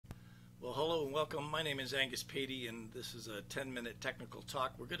Well, hello and welcome. My name is Angus Patey, and this is a 10-minute technical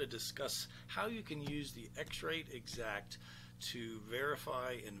talk. We're going to discuss how you can use the X-Rite eXact to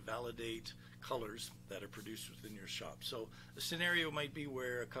verify and validate colors that are produced within your shop. So a scenario might be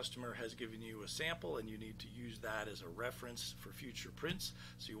where a customer has given you a sample and you need to use that as a reference for future prints.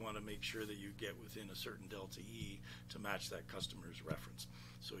 So you want to make sure that you get within a certain delta E to match that customer's reference.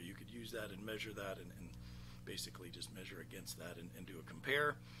 So you could use that and measure that and basically just measure against that and do a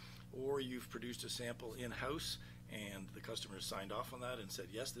compare. Or you've produced a sample in-house and the customer has signed off on that and said,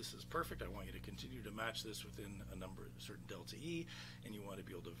 yes, this is perfect. I want you to continue to match this within a certain delta E, and you want to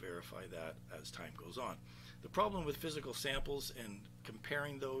be able to verify that as time goes on. The problem with physical samples and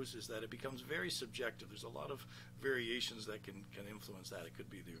comparing those is that it becomes very subjective. There's a lot of variations that can influence that. It could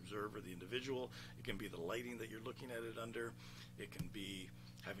be the observer, the individual. It can be the lighting that you're looking at it under. It can be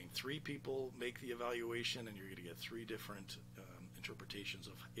having 3 people make the evaluation, and you're going to get 3 different interpretations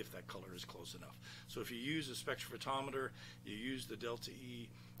of if that color is close enough. So if you use a spectrophotometer, you use the delta E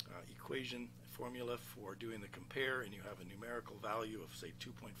equation formula for doing the compare, and you have a numerical value of say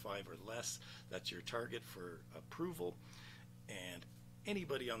 2.5 or less, that's your target for approval, and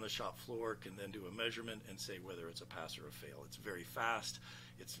anybody on the shop floor can then do a measurement and say whether it's a pass or a fail. It's very fast,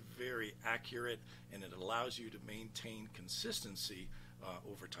 it's very accurate, and it allows you to maintain consistency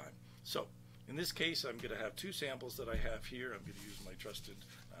over time. So in this case, I'm going to have 2 samples that I have here. I'm going to use my trusted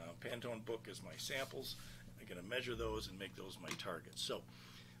Pantone book as my samples. I'm going to measure those and make those my targets. So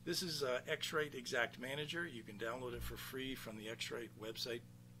this is X-Rite eXact Manager. You can download it for free from the X-Rite website.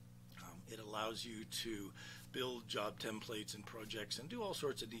 It allows you to build job templates and projects and do all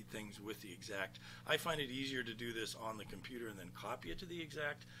sorts of neat things with the eXact. I find it easier to do this on the computer and then copy it to the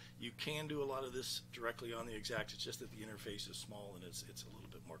eXact. You can do a lot of this directly on the eXact. It's just that the interface is small and it's a little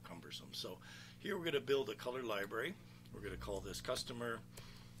bit more cumbersome. So here we're going to build a color library. We're going to call this customer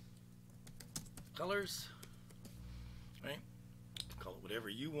colors, right? Call it whatever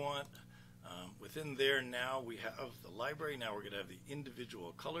you want. Within there now we have the library. Now we're going to have the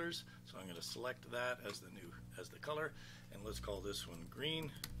individual colors. So I'm going to select that as the color, and let's call this one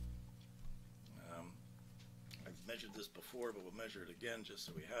green. I've measured this before, but we'll measure it again just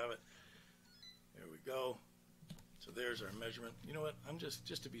so we have it. There we go. So there's our measurement. You know what? I'm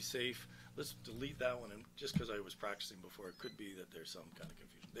just to be safe, let's delete that one, and just because I was practicing before, it could be that there's some kind of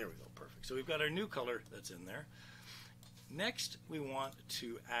confusion. There we go. Perfect. So we've got our new color that's in there. Next, we want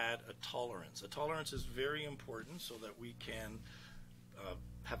to add a tolerance. A tolerance is very important so that we can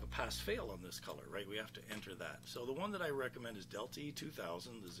have a pass-fail on this color, right? We have to enter that. So the one that I recommend is Delta E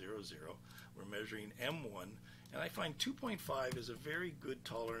 2000, the 00. We're measuring M1, and I find 2.5 is a very good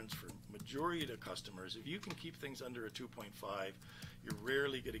tolerance for majority of customers. If you can keep things under a 2.5, you're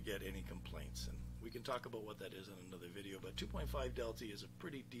rarely going to get any complaints. And we can talk about what that is in another video, but 2.5 Delta E is a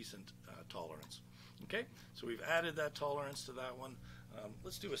pretty decent tolerance. Okay, so we've added that tolerance to that one.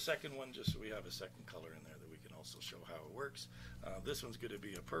 Let's do a second one just so we have a second color in there that we can also show how it works. This one's going to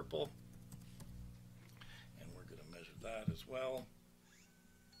be a purple, and we're going to measure that as well.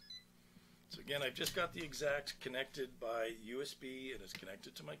 So again, I've just got the eXact connected by USB, and it's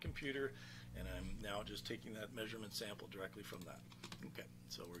connected to my computer, and I'm now just taking that measurement sample directly from that. Okay,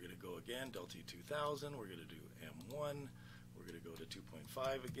 so we're going to go again, Delta E 2000, we're going to do M1, we're going to go to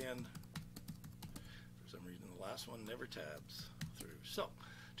 2.5 again. For some reason the last one never tabs through. So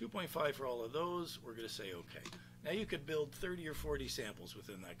 2.5 for all of those, we're going to say okay. Now you could build 30 or 40 samples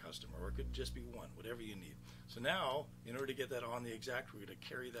within that customer, or it could just be one, whatever you need. So now, in order to get that on the eXact, we're going to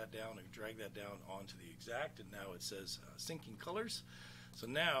carry that down and drag that down onto the eXact, and now it says syncing colors. So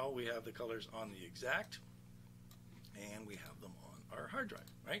now we have the colors on the eXact, and we have them on our hard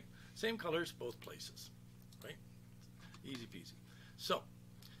drive, right? Same colors, both places, right? Easy peasy. So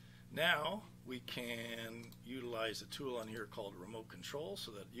now we can utilize a tool on here called remote control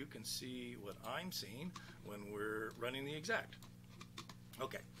so that you can see what I'm seeing when we're running the eXact.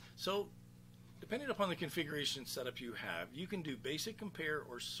 Okay, so depending upon the configuration setup you have, you can do basic compare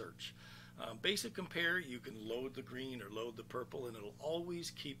or search. Basic compare, you can load the green or load the purple, and it'll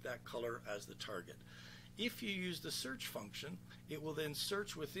always keep that color as the target. If you use the search function, it will then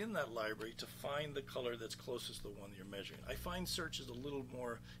search within that library to find the color that's closest to the one you're measuring. I find search is a little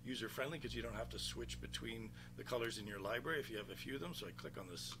more user-friendly because you don't have to switch between the colors in your library if you have a few of them. So I click on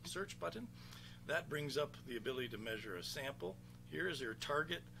this search button. That brings up the ability to measure a sample. Here is your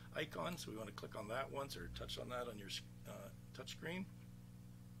target icon, so we want to click on that once or touch on that on your touch screen.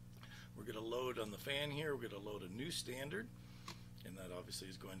 We're going to load on the fan here. We're going to load a new standard, and that obviously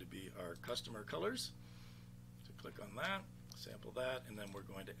is going to be our customer colors. So click on that, sample that, and then we're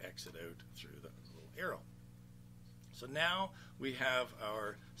going to exit out through the little arrow. So now we have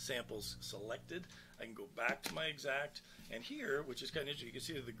our samples selected. I can go back to my eXact, and here, which is kind of interesting, you can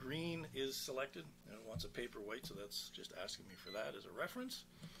see that the green is selected, and it wants a paperweight, so that's just asking me for that as a reference.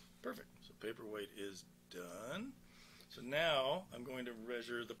 Perfect. So paperweight is done. So now I'm going to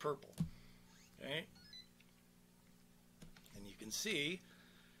measure the purple. Okay, and you can see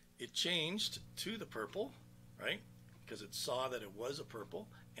it changed to the purple, right? Because it saw that it was a purple,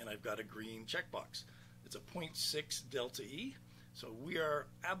 and I've got a green checkbox. It's a 0.6 delta E, so we are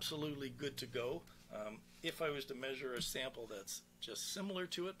absolutely good to go. If I was to measure a sample that's just similar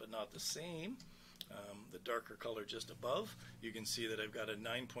to it but not the same, the darker color just above, you can see that I've got a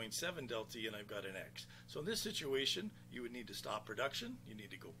 9.7 delta E and I've got an X. So in this situation, you would need to stop production. You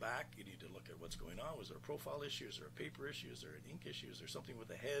need to go back. You need to look at what's going on. Was there a profile issue? Is there a paper issue? Is there an ink issue? Is there something with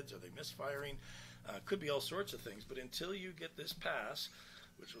the heads? Are they misfiring? Could be all sorts of things. But until you get this pass,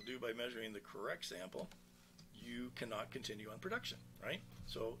 which we'll do by measuring the correct sample, you cannot continue on production, right?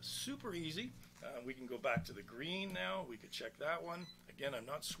 So super easy. We can go back to the green now. We could check that one. Again, I'm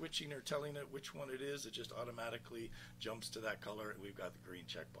not switching or telling it which one it is. It just automatically jumps to that color, and we've got the green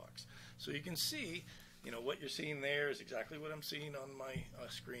checkbox. So you can see, what you're seeing there is exactly what I'm seeing on my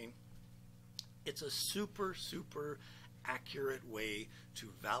screen. It's a super, super accurate way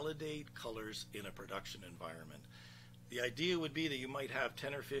to validate colors in a production environment. The idea would be that you might have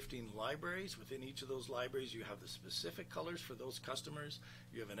 10 or 15 libraries. Within each of those libraries, you have the specific colors for those customers.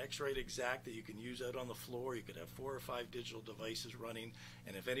 You have an X-Rite eXact that you can use out on the floor. You could have 4 or 5 digital devices running,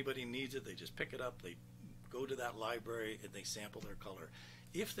 and if anybody needs it, they just pick it up, they go to that library, and they sample their color.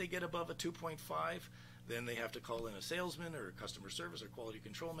 If they get above a 2.5, then they have to call in a salesman or a customer service or quality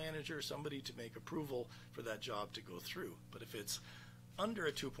control manager, or somebody to make approval for that job to go through. But if it's under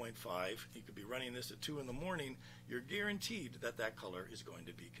a 2.5, you could be running this at 2 in the morning, you're guaranteed that that color is going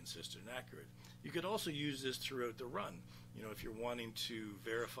to be consistent and accurate. You could also use this throughout the run, if you're wanting to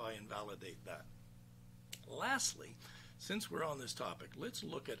verify and validate that. Lastly, since we're on this topic, let's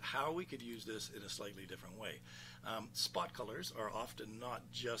look at how we could use this in a slightly different way. Spot colors are often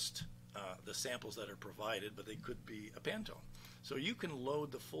not just the samples that are provided, but they could be a Pantone. So you can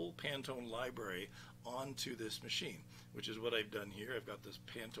load the full Pantone library onto this machine, which is what I've done here. I've got this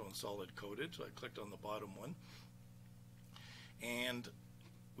Pantone solid coated, so I clicked on the bottom one, and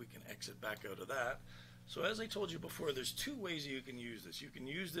we can exit back out of that. So as I told you before, there's 2 ways you can use this. You can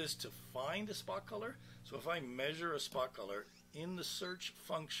use this to find a spot color. So if I measure a spot color in the search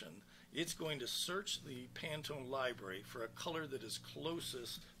function, it's going to search the Pantone library for a color that is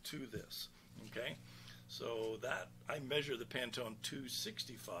closest to this, okay? So that, I measure the Pantone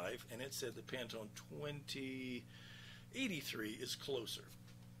 265, and it said the Pantone 2083 is closer.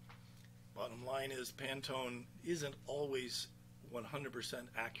 Bottom line is Pantone isn't always 100%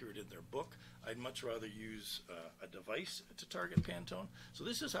 accurate in their book. I'd much rather use a device to target Pantone. So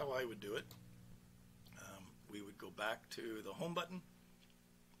this is how I would do it. We would go back to the home button,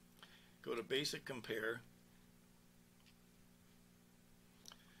 go to basic compare,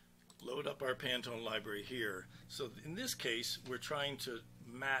 load up our Pantone library here. So in this case, we're trying to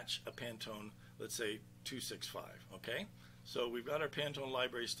match a Pantone, let's say 265, okay? So we've got our Pantone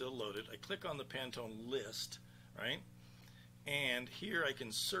library still loaded. I click on the Pantone list, right? And here I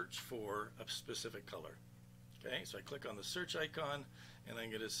can search for a specific color, okay? So I click on the search icon, and I'm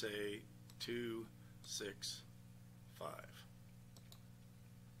going to say 265. I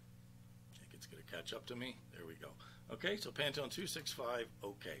think it's going to catch up to me. There we go. Okay, so Pantone 265,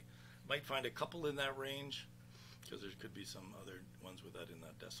 okay. Might find a couple in that range, because there could be some other ones with that in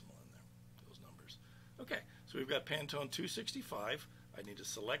that decimal in there, those numbers. Okay, so we've got Pantone 265. I need to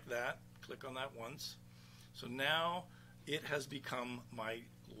select that, click on that once. So now it has become my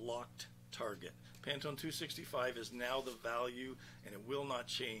locked target. Pantone 265 is now the value, and it will not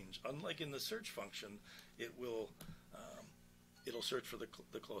change. Unlike in the search function, it will it'll search for the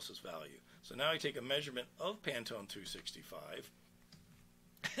closest value. So now I take a measurement of Pantone 265,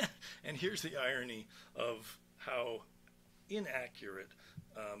 and here's the irony of how inaccurate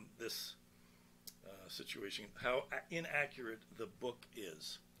this situation, how inaccurate the book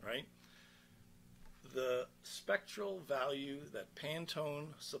is, right? The spectral value that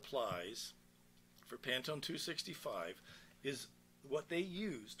Pantone supplies for Pantone 265 is what they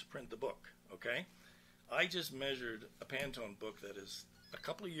use to print the book, okay? I just measured a Pantone book that is a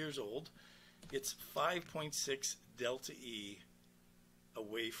couple of years old. It's 5.6 delta E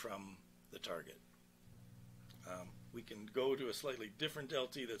away from the target. We can go to a slightly different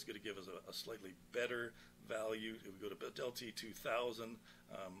delta E that's going to give us a slightly better value. If we go to delta E 2000,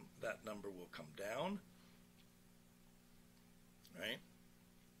 that number will come down, right,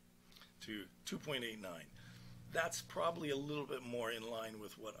 to 2.89. that's probably a little bit more in line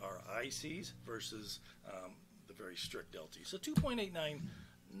with what our eye sees versus the very strict LT. So 2.89,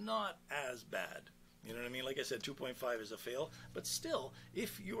 not as bad. You know what I mean? Like I said, 2.5 is a fail, but still,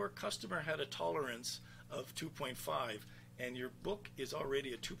 if your customer had a tolerance of 2.5 and your book is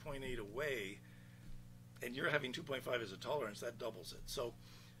already a 2.8 away, and you're having 2.5 as a tolerance, that doubles it. So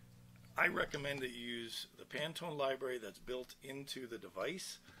I recommend that you use the Pantone library that's built into the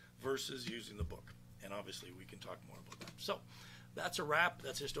device versus using the book. And obviously we can talk more about that. So that's a wrap.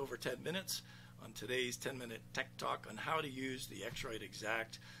 That's just over 10 minutes on today's 10-minute tech talk on how to use the X-Rite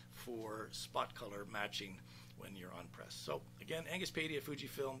eXact for spot color matching when you're on press. So again, Angus Patey at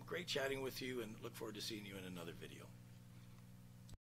Fujifilm, great chatting with you, and look forward to seeing you in another video.